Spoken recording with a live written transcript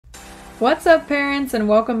What's up, parents, and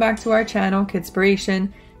welcome back to our channel,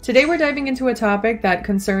 Kidspiration. Today we're diving into a topic that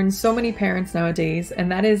concerns so many parents nowadays,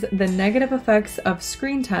 and that is the negative effects of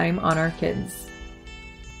screen time on our kids.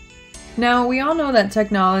 Now, we all know that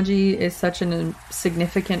technology is such a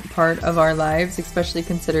significant part of our lives, especially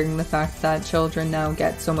considering the fact that children now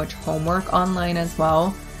get so much homework online as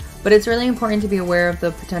well. But it's really important to be aware of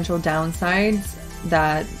the potential downsides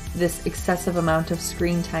that this excessive amount of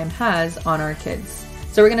screen time has on our kids.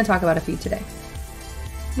 So we're going to talk about a few today.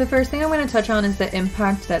 The first thing I'm going to touch on is the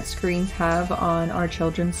impact that screens have on our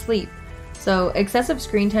children's sleep. So excessive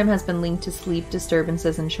screen time has been linked to sleep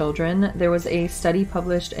disturbances in children. There was a study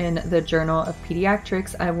published in the Journal of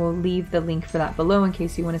Pediatrics. I will leave the link for that below in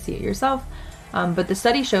case you want to see it yourself. But the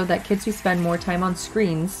study showed that kids who spend more time on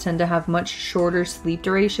screens tend to have much shorter sleep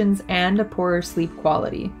durations and a poorer sleep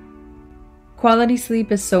quality. Quality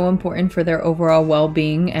sleep is so important for their overall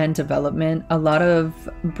well-being and development. A lot of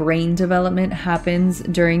brain development happens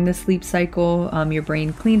during the sleep cycle. Your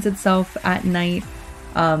brain cleans itself at night.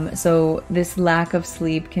 So this lack of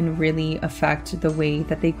sleep can really affect the way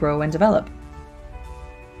that they grow and develop.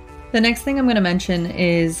 The next thing I'm going to mention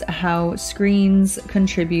is how screens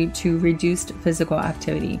contribute to reduced physical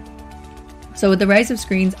activity. So with the rise of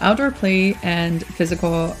screens, outdoor play and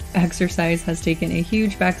physical exercise has taken a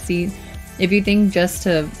huge backseat. If you think just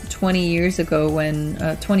to 20, 30 years ago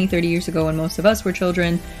when most of us were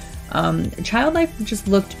children, child life just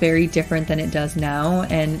looked very different than it does now.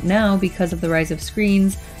 And now, because of the rise of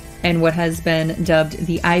screens and what has been dubbed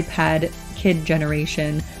the iPad kid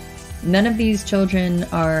generation, none of these children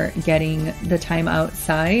are getting the time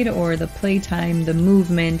outside or the playtime, the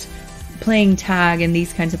movement, playing tag and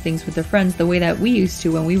these kinds of things with their friends the way that we used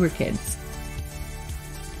to when we were kids.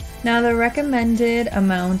 Now, the recommended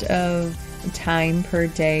amount of time per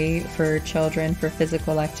day for children for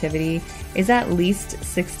physical activity is at least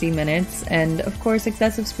 60 minutes, and of course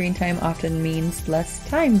excessive screen time often means less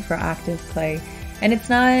time for active play. And it's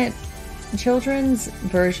not, children's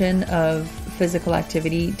version of physical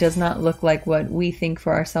activity does not look like what we think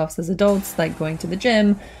for ourselves as adults, like going to the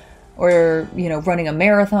gym or, running a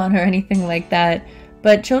marathon or anything like that.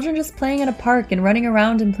 But children just playing at a park and running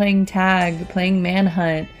around and playing tag, playing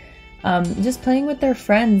manhunt, just playing with their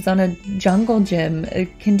friends on a jungle gym,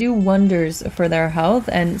 it can do wonders for their health,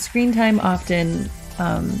 and screen time often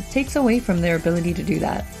takes away from their ability to do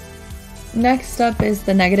that. Next up is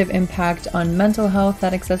the negative impact on mental health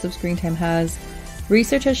that excessive screen time has.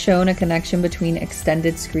 Research has shown a connection between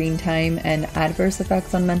extended screen time and adverse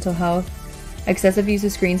effects on mental health. Excessive use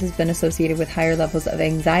of screens has been associated with higher levels of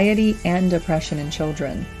anxiety and depression in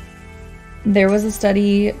children. There was a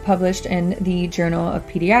study published in the Journal of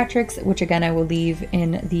Pediatrics, which again I will leave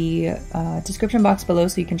in the description box below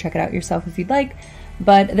so you can check it out yourself if you'd like.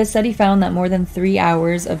 But the study found that more than 3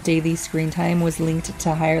 hours of daily screen time was linked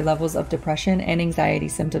to higher levels of depression and anxiety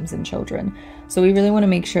symptoms in children. So we really want to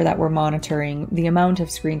make sure that we're monitoring the amount of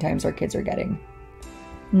screen times our kids are getting.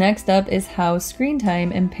 Next up is how screen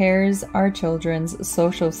time impairs our children's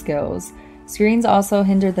social skills. Screens also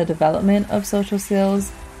hinder the development of social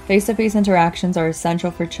skills. Face-to-face interactions are essential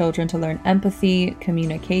for children to learn empathy,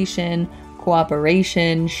 communication,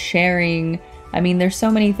 cooperation, sharing. I mean, there's so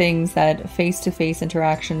many things that face-to-face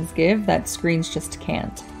interactions give that screens just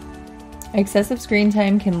can't. Excessive screen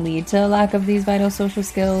time can lead to a lack of these vital social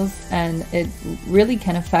skills, and it really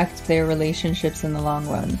can affect their relationships in the long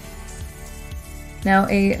run. Now,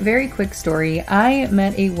 a very quick story. I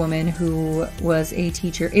met a woman who is a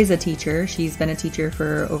teacher. She's been a teacher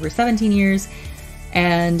for over 17 years.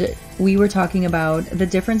 And we were talking about the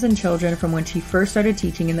difference in children from when she first started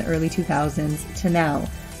teaching in the early 2000s to now.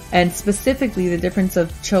 And specifically the difference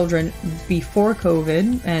of children before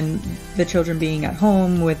COVID and the children being at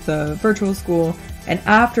home with the virtual school, and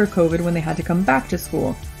after COVID when they had to come back to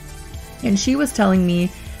school. And she was telling me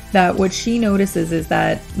that what she notices is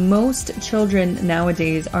that most children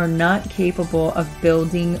nowadays are not capable of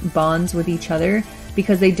building bonds with each other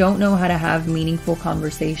because they don't know how to have meaningful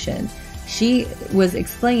conversation. She was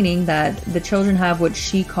explaining that the children have what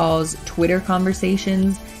she calls Twitter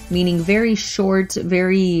conversations, meaning very short,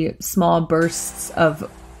 very small bursts of,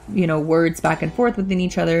 words back and forth within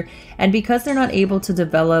each other. And because they're not able to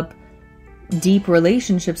develop deep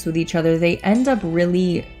relationships with each other, they end up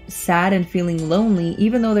really sad and feeling lonely,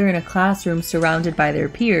 even though they're in a classroom surrounded by their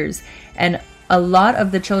peers. And a lot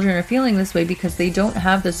of the children are feeling this way because they don't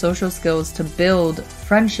have the social skills to build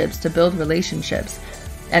friendships, to build relationships.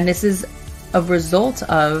 And this is a result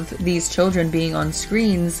of these children being on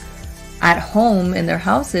screens at home in their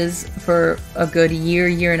houses for a good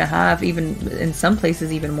year and a half, even in some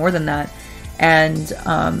places even more than that. And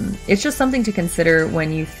it's just something to consider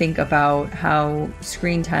when you think about how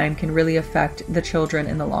screen time can really affect the children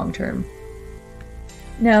in the long term.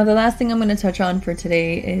 Now, the last thing I'm going to touch on for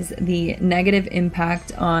today is the negative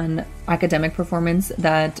impact on academic performance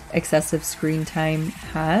that excessive screen time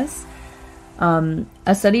has.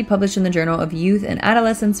 A study published in the Journal of Youth and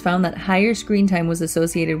Adolescence found that higher screen time was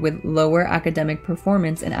associated with lower academic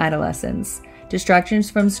performance in adolescents.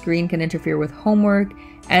 Distractions from screen can interfere with homework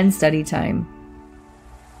and study time.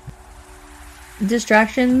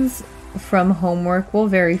 Distractions from homework will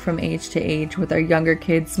vary from age to age, with our younger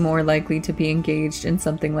kids more likely to be engaged in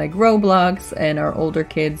something like Roblox, and our older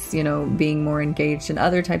kids, being more engaged in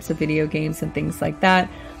other types of video games and things like that.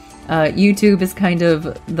 YouTube is kind of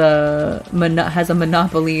has a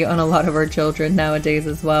monopoly on a lot of our children nowadays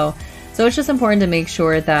as well. So it's just important to make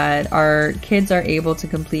sure that our kids are able to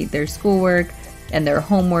complete their schoolwork and their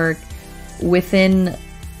homework within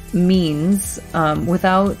means,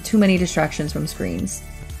 without too many distractions from screens.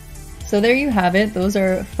 So there you have it. Those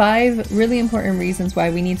are 5 really important reasons why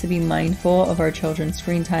we need to be mindful of our children's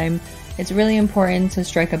screen time. It's really important to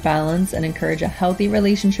strike a balance and encourage a healthy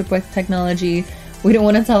relationship with technology. We don't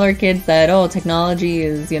want to tell our kids that, technology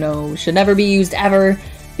is, should never be used ever,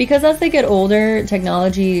 because as they get older,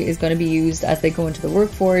 technology is going to be used as they go into the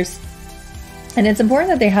workforce. And it's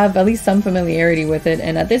important that they have at least some familiarity with it.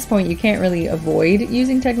 And at this point, you can't really avoid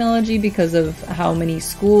using technology because of how many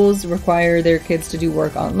schools require their kids to do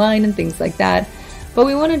work online and things like that. But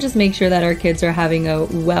we want to just make sure that our kids are having a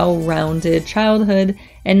well-rounded childhood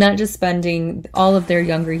and not just spending all of their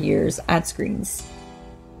younger years at screens.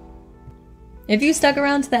 If you stuck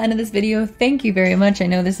around to the end of this video, thank you very much. I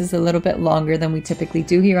know this is a little bit longer than we typically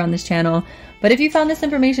do here on this channel, but if you found this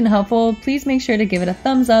information helpful, please make sure to give it a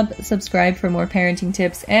thumbs up, subscribe for more parenting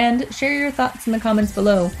tips, and share your thoughts in the comments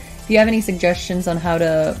below. If you have any suggestions on how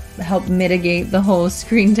to help mitigate the whole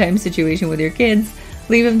screen time situation with your kids,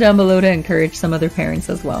 leave them down below to encourage some other parents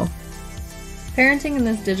as well. Parenting in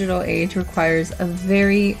this digital age requires a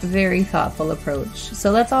very, very thoughtful approach, so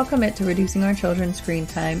let's all commit to reducing our children's screen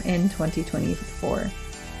time in 2024.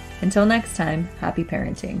 Until next time, happy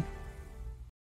parenting.